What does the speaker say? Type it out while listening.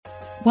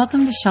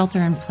Welcome to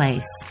Shelter in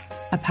Place,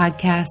 a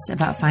podcast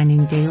about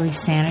finding daily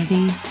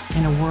sanity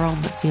in a world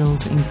that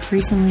feels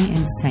increasingly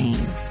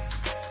insane.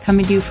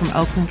 Coming to you from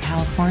Oakland,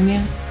 California,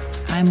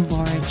 I'm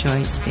Laura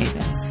Joyce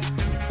Davis.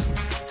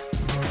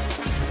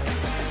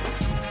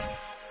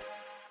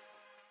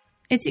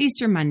 It's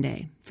Easter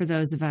Monday for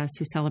those of us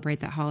who celebrate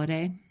that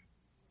holiday.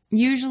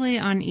 Usually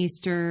on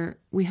Easter,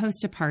 we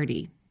host a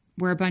party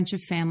where a bunch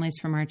of families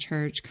from our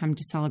church come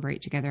to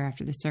celebrate together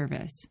after the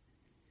service.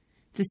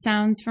 The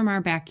sounds from our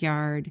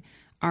backyard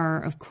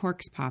are of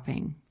corks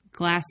popping,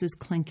 glasses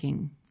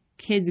clinking,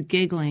 kids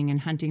giggling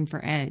and hunting for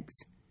eggs.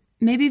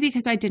 Maybe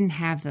because I didn't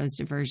have those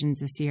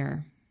diversions this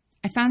year,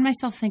 I found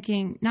myself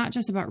thinking not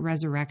just about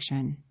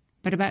resurrection,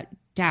 but about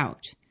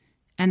doubt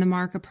and the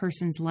mark a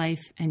person's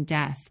life and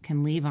death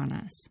can leave on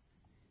us.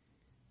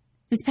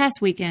 This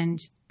past weekend,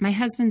 my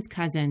husband's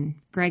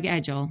cousin, Greg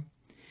Edgell,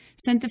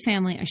 sent the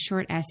family a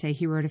short essay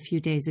he wrote a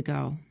few days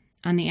ago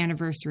on the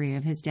anniversary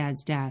of his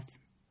dad's death.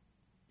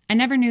 I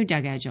never knew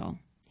Doug Edgell.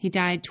 He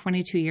died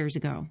 22 years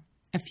ago,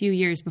 a few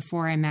years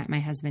before I met my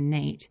husband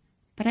Nate,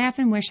 but I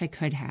often wish I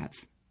could have.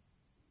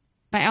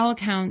 By all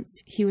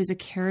accounts, he was a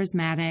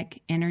charismatic,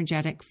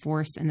 energetic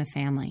force in the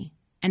family,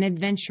 an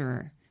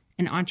adventurer,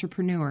 an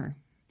entrepreneur,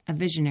 a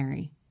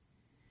visionary.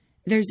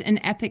 There's an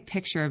epic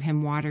picture of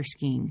him water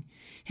skiing,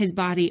 his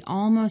body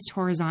almost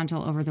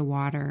horizontal over the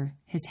water,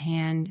 his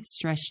hand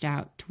stretched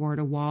out toward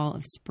a wall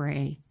of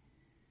spray.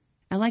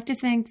 I like to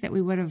think that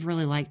we would have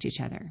really liked each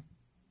other.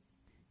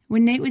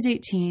 When Nate was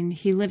 18,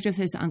 he lived with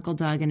his Uncle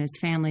Doug and his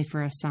family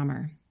for a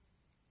summer.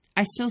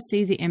 I still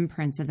see the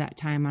imprints of that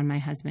time on my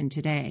husband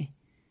today.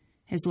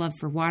 His love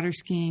for water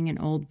skiing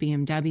and old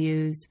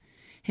BMWs,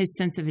 his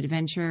sense of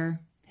adventure,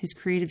 his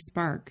creative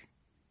spark.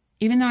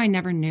 Even though I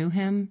never knew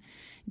him,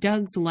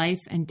 Doug's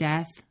life and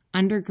death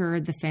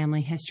undergird the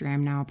family history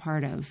I'm now a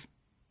part of.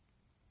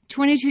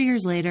 22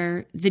 years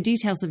later, the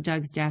details of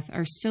Doug's death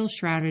are still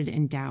shrouded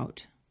in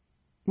doubt.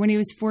 When he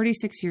was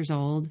 46 years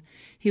old,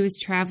 he was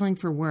traveling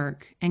for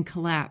work and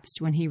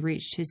collapsed when he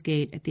reached his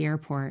gate at the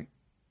airport.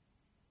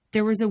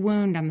 There was a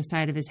wound on the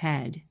side of his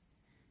head.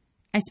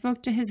 I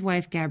spoke to his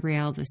wife,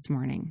 Gabrielle, this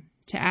morning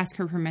to ask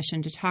her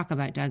permission to talk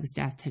about Doug's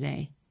death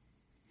today.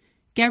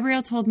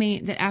 Gabrielle told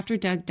me that after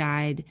Doug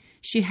died,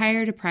 she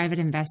hired a private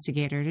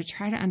investigator to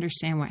try to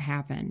understand what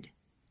happened.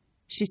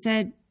 She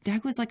said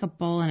Doug was like a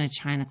bull in a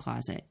china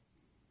closet.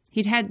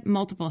 He'd had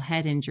multiple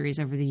head injuries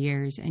over the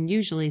years and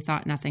usually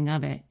thought nothing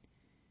of it.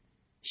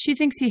 She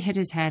thinks he hit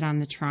his head on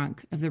the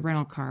trunk of the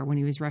rental car when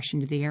he was rushing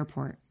to the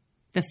airport,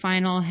 the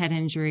final head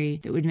injury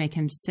that would make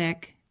him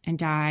sick and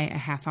die a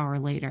half hour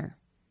later.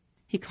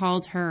 He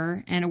called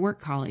her and a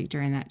work colleague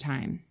during that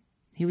time.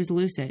 He was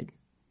lucid.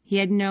 He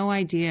had no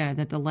idea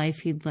that the life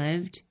he'd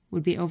lived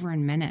would be over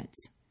in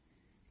minutes.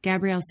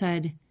 Gabrielle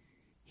said,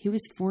 he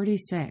was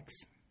 46.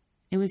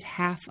 It was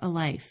half a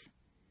life.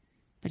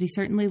 But he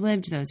certainly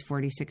lived those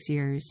 46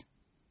 years.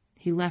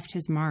 He left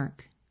his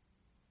mark.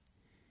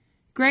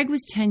 Greg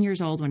was 10 years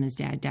old when his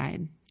dad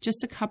died,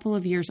 just a couple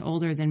of years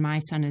older than my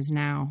son is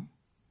now.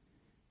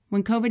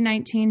 When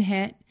COVID-19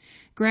 hit,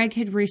 Greg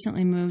had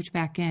recently moved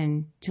back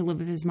in to live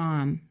with his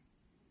mom.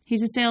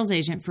 He's a sales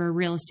agent for a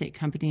real estate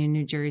company in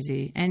New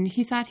Jersey, and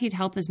he thought he'd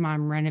help his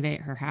mom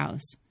renovate her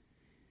house.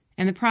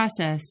 In the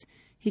process,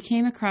 he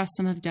came across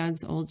some of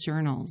Doug's old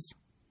journals.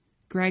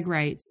 Greg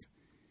writes,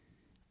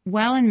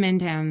 "While in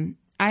Mindham,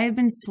 I have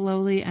been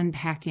slowly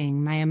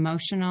unpacking my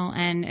emotional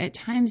and at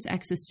times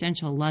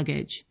existential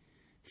luggage,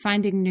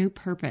 finding new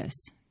purpose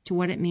to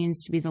what it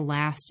means to be the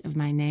last of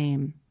my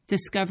name,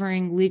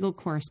 discovering legal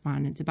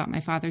correspondence about my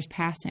father's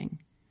passing,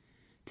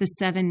 the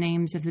 7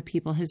 names of the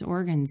people his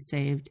organs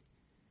saved,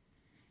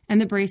 and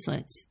the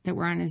bracelets that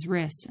were on his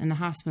wrists in the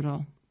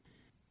hospital.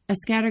 A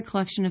scattered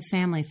collection of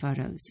family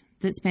photos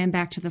that span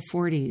back to the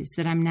 40s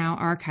that I'm now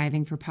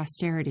archiving for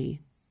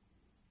posterity.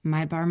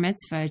 My bar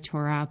mitzvah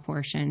Torah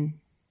portion,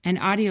 an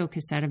audio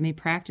cassette of me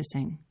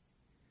practicing.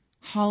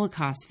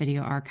 Holocaust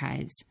video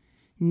archives,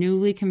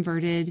 newly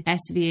converted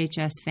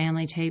SVHS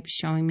family tapes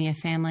showing me a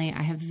family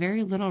I have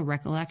very little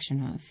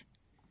recollection of.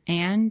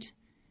 And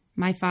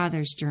my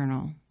father's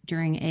journal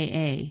during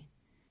AA.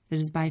 That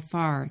is by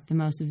far the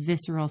most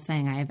visceral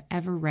thing I have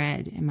ever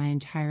read in my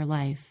entire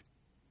life."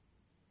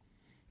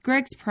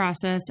 Greg's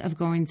process of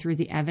going through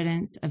the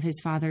evidence of his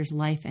father's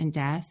life and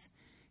death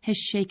has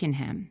shaken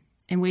him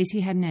in ways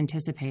he hadn't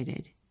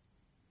anticipated.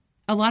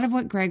 A lot of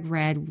what Greg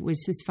read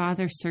was his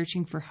father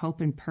searching for hope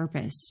and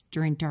purpose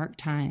during dark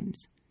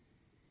times.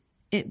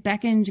 It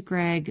beckoned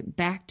Greg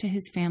back to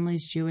his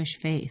family's Jewish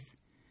faith,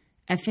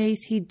 a faith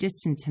he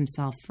distanced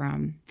himself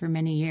from for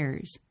many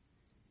years.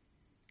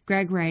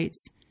 Greg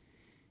writes,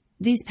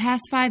 "These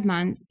past 5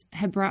 months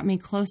have brought me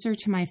closer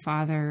to my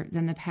father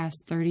than the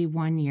past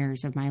 31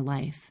 years of my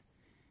life.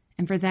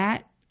 And for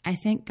that, I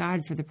thank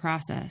God for the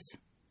process.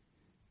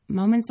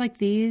 Moments like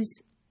these,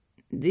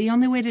 the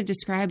only way to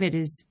describe it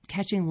is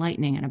catching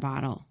lightning in a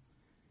bottle.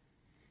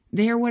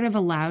 They are what have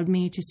allowed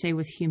me to say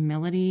with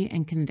humility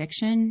and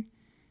conviction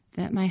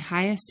that my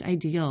highest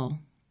ideal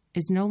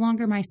is no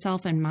longer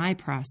myself and my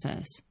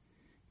process,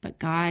 but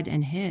God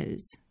and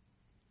His.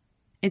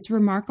 It's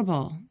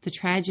remarkable, the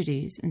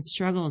tragedies and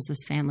struggles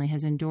this family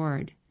has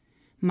endured.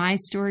 My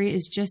story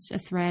is just a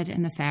thread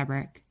in the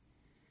fabric.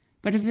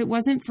 But if it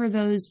wasn't for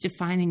those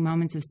defining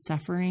moments of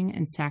suffering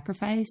and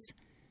sacrifice,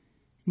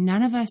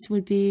 none of us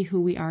would be who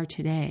we are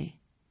today.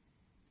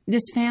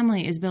 This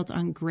family is built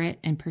on grit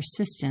and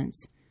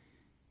persistence,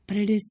 but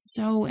it is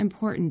so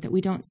important that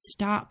we don't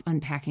stop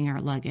unpacking our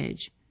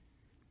luggage.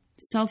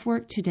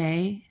 Self-work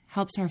today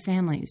helps our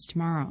families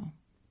tomorrow.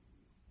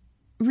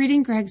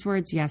 Reading Greg's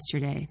words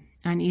yesterday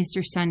on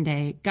Easter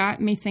Sunday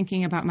got me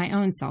thinking about my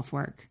own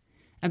self-work,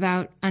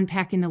 about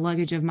unpacking the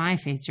luggage of my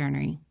faith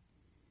journey.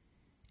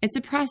 It's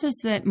a process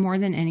that, more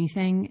than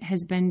anything,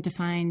 has been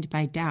defined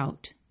by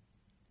doubt.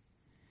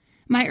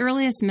 My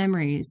earliest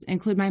memories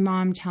include my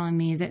mom telling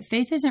me that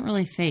faith isn't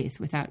really faith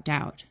without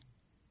doubt.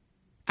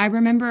 I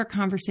remember a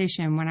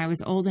conversation when I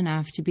was old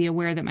enough to be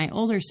aware that my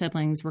older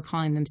siblings were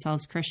calling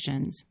themselves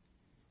Christians.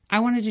 I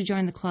wanted to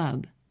join the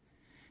club,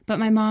 but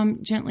my mom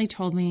gently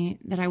told me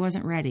that I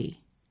wasn't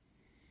ready.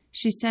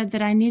 She said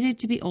that I needed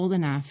to be old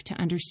enough to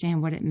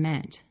understand what it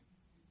meant.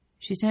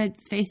 She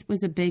said faith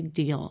was a big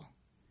deal,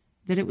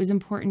 that it was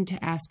important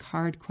to ask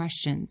hard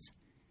questions.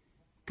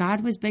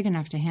 God was big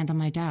enough to handle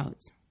my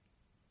doubts.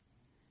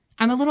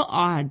 I'm a little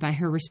awed by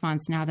her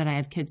response now that I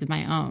have kids of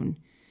my own.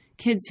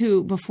 Kids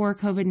who, before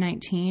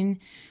COVID-19,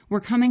 were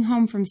coming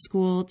home from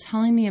school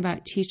telling me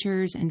about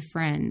teachers and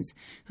friends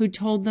who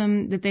told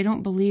them that they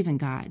don't believe in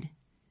God.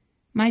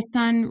 My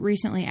son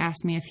recently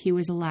asked me if he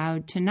was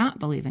allowed to not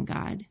believe in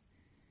God.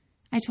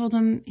 I told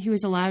him he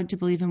was allowed to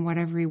believe in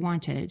whatever he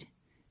wanted,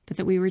 but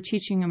that we were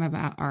teaching him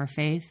about our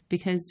faith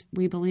because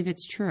we believe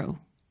it's true.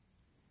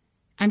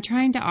 I'm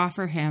trying to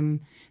offer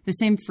him the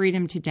same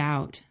freedom to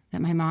doubt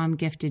that my mom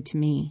gifted to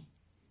me.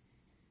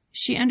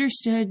 She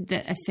understood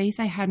that a faith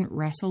I hadn't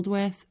wrestled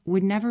with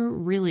would never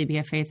really be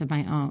a faith of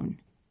my own.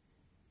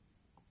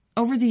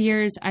 Over the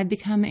years, I've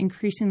become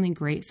increasingly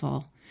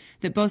grateful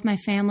that both my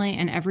family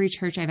and every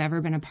church I've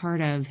ever been a part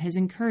of has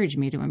encouraged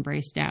me to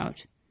embrace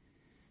doubt.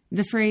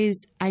 The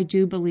phrase, "I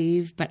do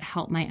believe, but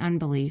help my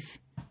unbelief,"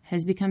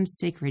 has become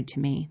sacred to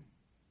me.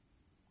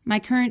 My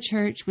current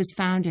church was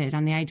founded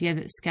on the idea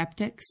that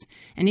skeptics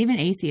and even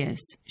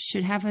atheists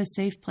should have a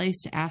safe place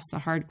to ask the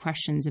hard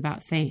questions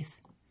about faith.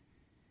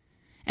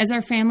 As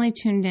our family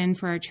tuned in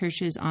for our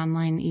church's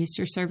online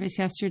Easter service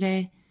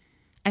yesterday,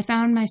 I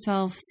found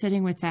myself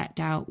sitting with that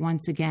doubt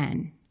once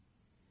again.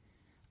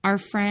 Our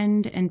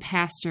friend and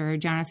pastor,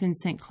 Jonathan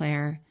St.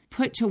 Clair,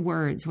 put to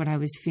words what I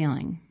was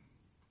feeling.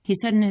 He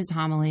said in his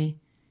homily,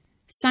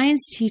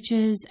 "Science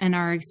teaches and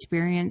our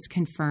experience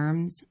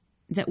confirms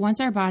that once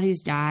our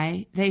bodies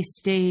die, they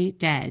stay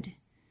dead.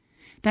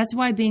 That's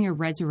why being a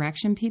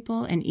resurrection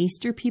people and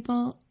Easter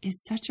people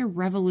is such a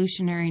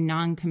revolutionary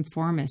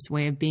nonconformist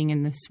way of being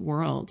in this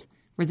world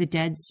where the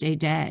dead stay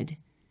dead.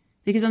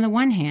 Because on the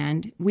one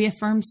hand, we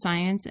affirm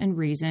science and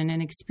reason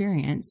and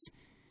experience.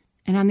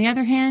 And on the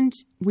other hand,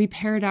 we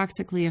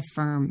paradoxically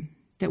affirm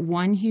that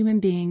one human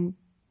being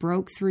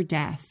broke through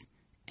death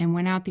and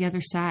went out the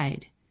other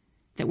side.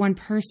 That one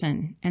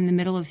person in the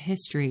middle of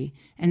history,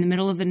 in the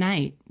middle of the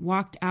night,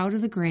 walked out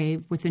of the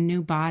grave with a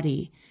new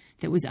body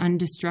that was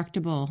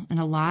indestructible and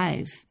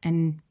alive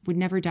and would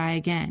never die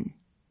again.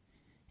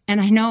 And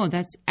I know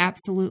that's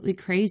absolutely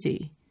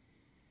crazy.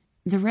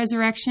 The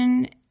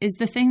resurrection is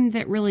the thing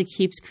that really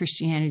keeps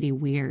Christianity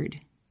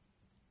weird."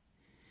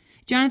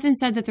 Jonathan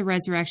said that the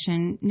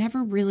resurrection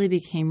never really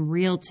became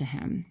real to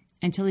him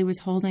until he was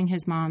holding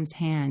his mom's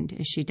hand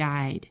as she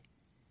died,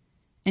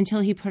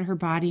 until he put her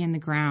body in the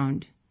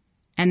ground,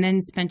 and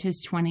then spent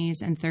his 20s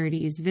and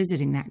 30s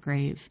visiting that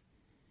grave.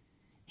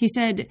 He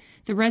said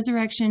the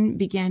resurrection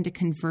began to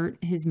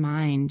convert his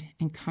mind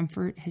and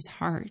comfort his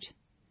heart.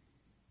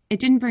 It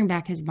didn't bring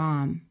back his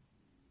mom,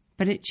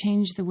 but it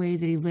changed the way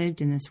that he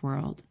lived in this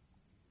world.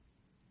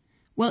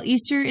 While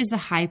Easter is the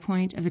high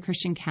point of the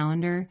Christian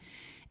calendar,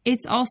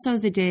 it's also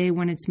the day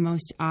when it's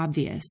most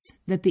obvious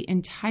that the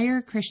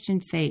entire Christian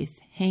faith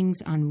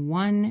hangs on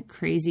one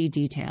crazy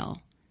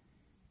detail.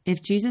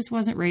 If Jesus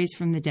wasn't raised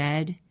from the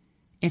dead,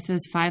 if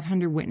those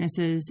 500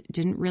 witnesses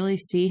didn't really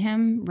see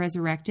him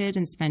resurrected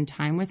and spend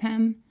time with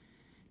him,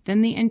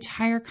 then the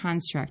entire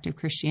construct of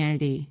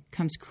Christianity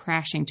comes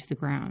crashing to the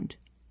ground.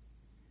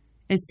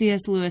 As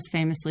C.S. Lewis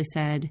famously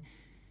said,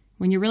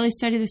 when you really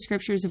study the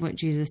scriptures of what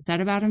Jesus said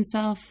about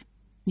himself,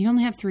 you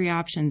only have 3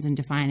 options in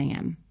defining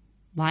him: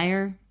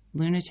 liar,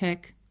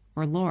 lunatic,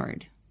 or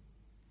Lord.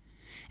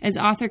 As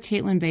author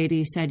Caitlin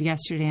Beatty said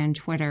yesterday on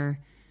Twitter,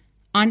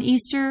 "On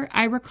Easter,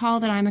 I recall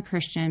that I'm a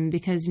Christian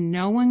because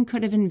no one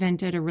could have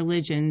invented a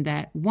religion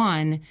that,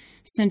 1,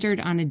 centered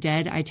on a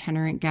dead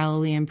itinerant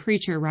Galilean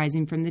preacher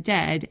rising from the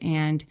dead,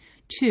 and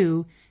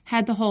 2,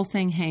 had the whole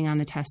thing hang on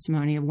the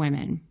testimony of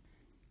women."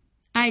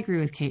 I agree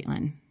with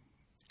Caitlin.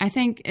 I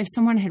think if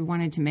someone had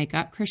wanted to make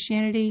up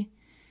Christianity,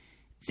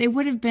 they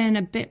would have been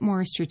a bit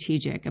more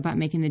strategic about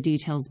making the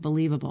details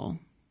believable.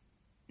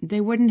 They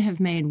wouldn't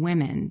have made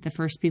women the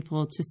first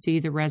people to see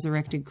the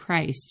resurrected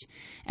Christ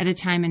at a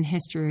time in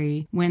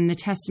history when the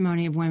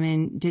testimony of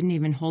women didn't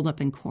even hold up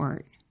in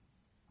court.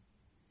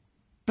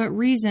 But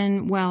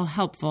reason, while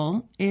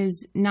helpful,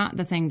 is not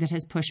the thing that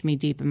has pushed me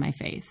deep in my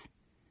faith.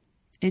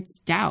 It's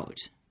doubt.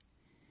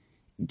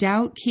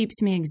 Doubt keeps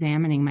me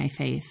examining my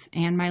faith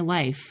and my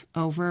life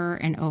over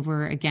and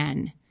over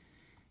again,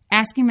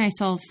 asking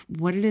myself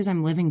what it is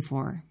I'm living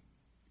for.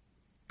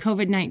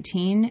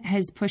 COVID-19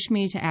 has pushed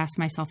me to ask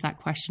myself that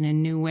question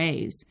in new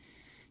ways,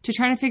 to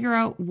try to figure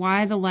out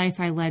why the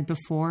life I led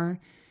before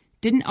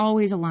didn't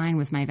always align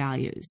with my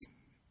values,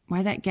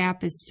 why that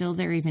gap is still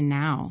there even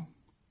now.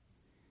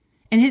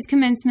 In his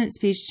commencement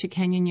speech to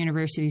Kenyon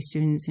University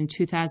students in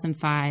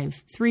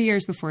 2005, 3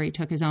 years before he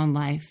took his own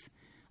life,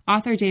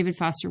 author David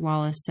Foster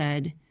Wallace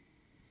said,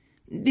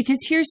 "Because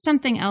here's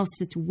something else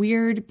that's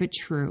weird but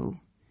true.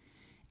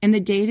 In the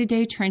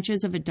day-to-day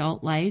trenches of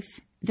adult life,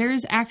 there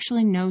is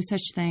actually no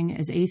such thing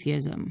as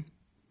atheism.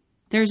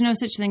 There is no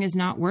such thing as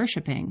not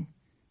worshiping.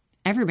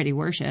 Everybody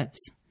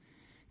worships.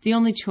 The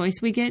only choice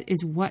we get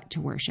is what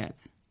to worship.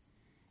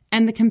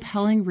 And the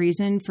compelling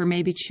reason for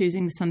maybe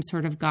choosing some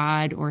sort of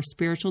God or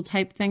spiritual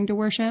type thing to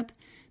worship,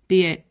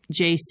 be it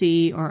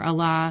JC or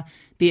Allah,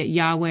 be it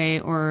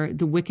Yahweh or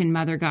the Wiccan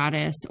mother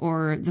goddess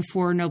or the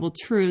Four Noble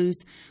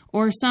Truths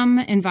or some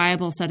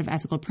inviolable set of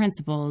ethical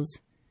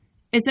principles,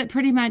 is that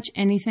pretty much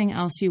anything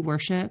else you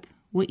worship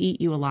will eat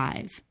you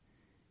alive.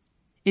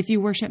 If you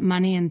worship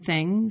money and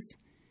things,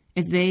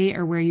 if they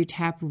are where you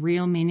tap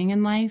real meaning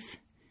in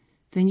life,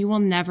 then you will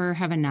never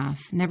have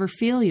enough, never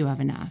feel you have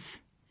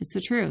enough. It's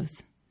the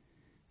truth.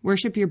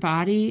 Worship your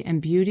body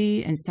and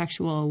beauty and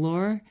sexual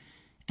allure,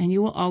 and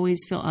you will always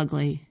feel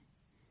ugly.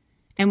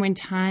 And when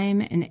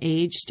time and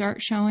age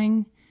start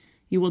showing,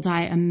 you will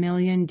die a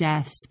million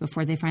deaths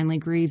before they finally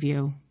grieve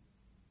you.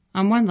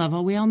 On one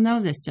level, we all know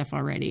this stuff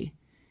already.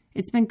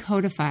 It's been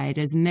codified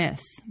as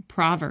myths,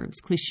 proverbs,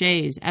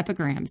 cliches,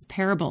 epigrams,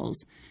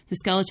 parables, the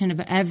skeleton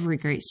of every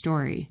great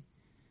story.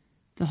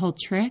 The whole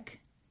trick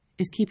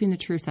is keeping the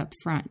truth up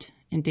front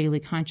in daily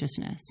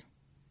consciousness.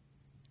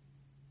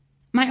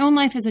 My own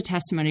life is a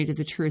testimony to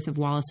the truth of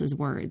Wallace's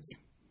words.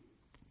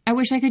 I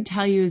wish I could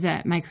tell you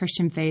that my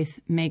Christian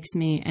faith makes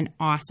me an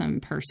awesome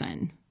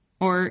person,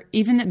 or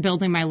even that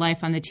building my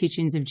life on the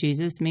teachings of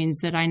Jesus means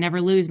that I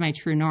never lose my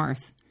true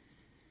north.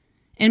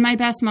 In my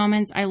best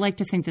moments, I like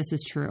to think this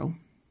is true,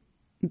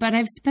 but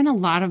I've spent a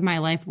lot of my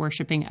life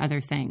worshiping other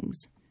things.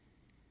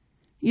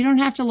 You don't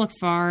have to look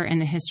far in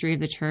the history of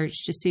the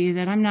church to see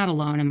that I'm not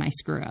alone in my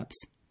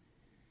screw-ups.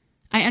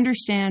 I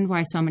understand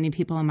why so many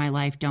people in my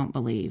life don't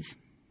believe.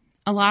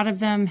 A lot of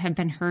them have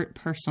been hurt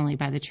personally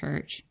by the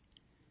church.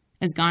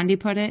 As Gandhi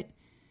put it,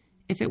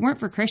 if it weren't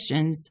for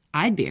Christians,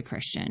 I'd be a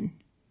Christian.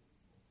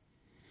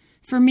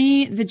 For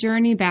me, the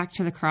journey back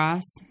to the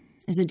cross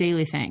is a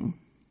daily thing.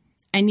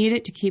 I need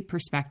it to keep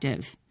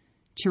perspective,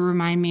 to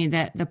remind me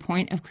that the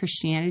point of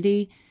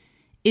Christianity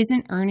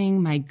isn't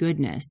earning my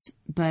goodness,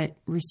 but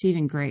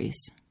receiving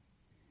grace.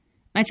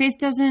 My faith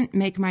doesn't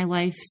make my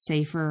life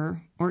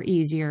safer or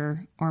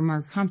easier or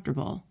more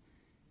comfortable.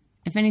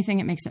 If anything,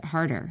 it makes it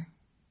harder.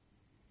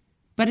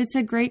 But it's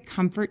a great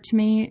comfort to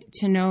me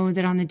to know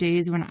that on the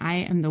days when I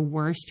am the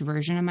worst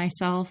version of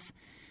myself,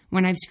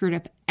 when I've screwed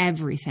up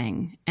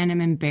everything and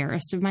am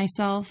embarrassed of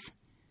myself,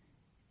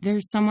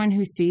 there's someone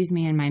who sees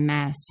me in my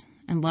mess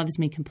and loves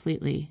me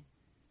completely,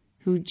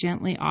 who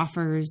gently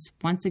offers,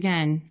 once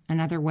again,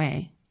 another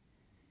way.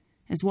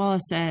 As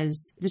Wallace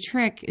says, the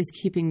trick is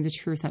keeping the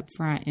truth up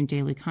front in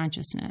daily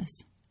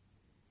consciousness.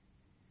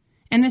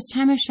 In this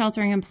time of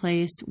sheltering in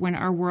place, when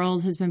our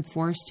world has been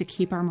forced to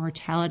keep our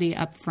mortality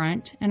up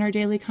front in our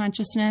daily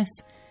consciousness,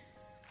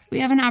 we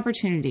have an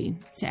opportunity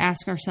to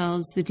ask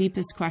ourselves the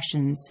deepest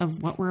questions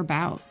of what we're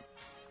about.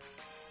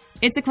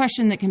 It's a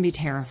question that can be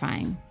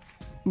terrifying.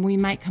 We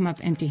might come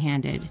up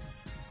empty-handed.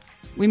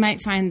 We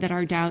might find that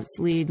our doubts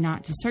lead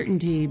not to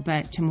certainty,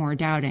 but to more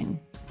doubting.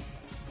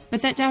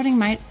 But that doubting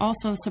might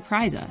also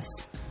surprise us.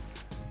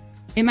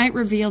 It might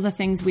reveal the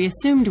things we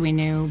assumed we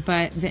knew,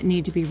 but that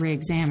need to be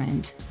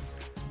re-examined.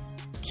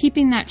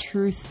 Keeping that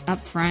truth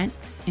up front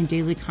in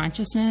daily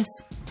consciousness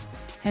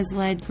has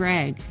led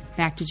Greg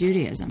back to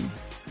Judaism.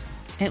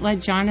 It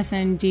led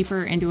Jonathan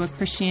deeper into a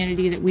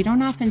Christianity that we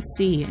don't often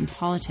see in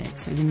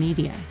politics or the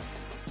media.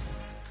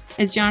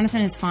 As Jonathan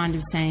is fond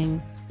of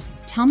saying,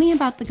 "Tell me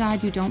about the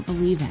God you don't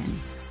believe in,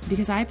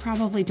 because I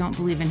probably don't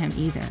believe in him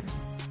either."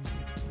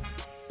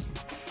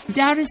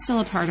 Doubt is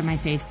still a part of my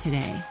faith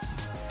today.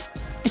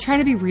 I try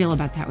to be real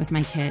about that with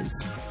my kids,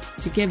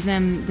 to give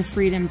them the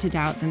freedom to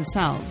doubt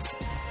themselves.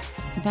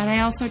 But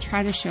I also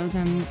try to show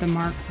them the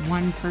mark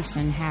one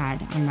person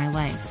had on my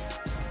life,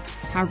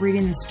 how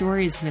reading the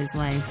stories of his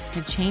life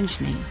have changed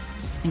me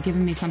and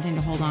given me something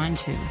to hold on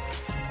to.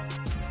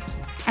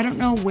 I don't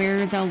know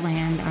where they'll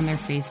land on their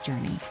faith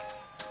journey.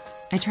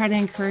 I try to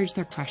encourage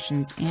their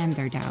questions and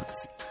their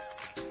doubts.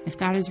 If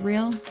God is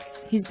real,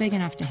 he's big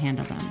enough to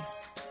handle them.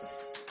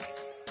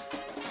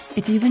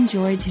 If you've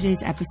enjoyed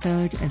today's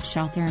episode of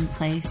Shelter in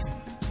Place,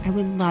 I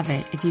would love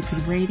it if you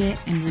could rate it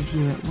and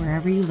review it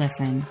wherever you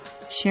listen,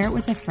 share it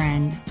with a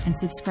friend, and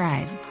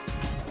subscribe.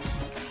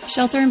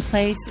 Shelter in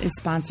Place is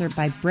sponsored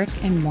by Brick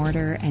and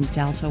Mortar and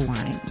Delta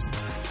Wines.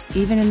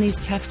 Even in these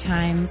tough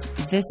times,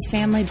 this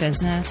family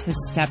business has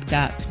stepped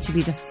up to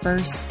be the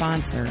first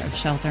sponsor of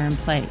Shelter in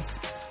Place.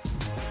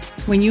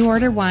 When you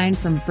order wine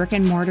from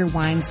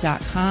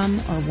brickandmortarwines.com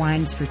or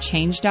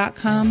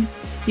winesforchange.com,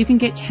 you can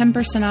get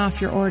 10% off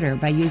your order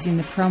by using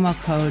the promo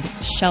code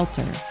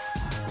SHELTER.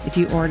 If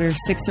you order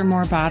 6 or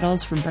more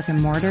bottles from Brick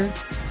and Mortar,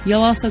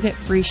 you'll also get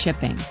free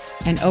shipping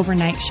and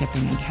overnight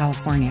shipping in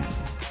California.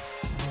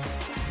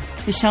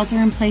 The Shelter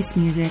in Place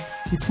music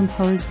was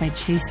composed by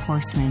Chase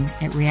Horseman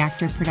at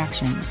Reactor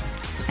Productions,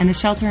 and the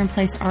Shelter in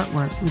Place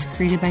artwork was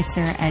created by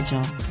Sarah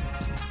Edgell.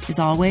 As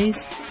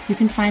always, you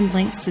can find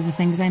links to the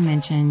things I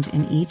mentioned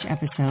in each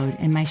episode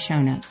in my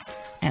show notes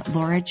at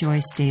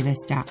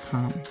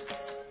laurajoycedavis.com.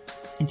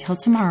 Until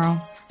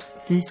tomorrow,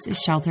 this is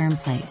Shelter in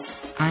Place.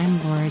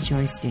 I'm Laura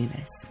Joyce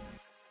Davis.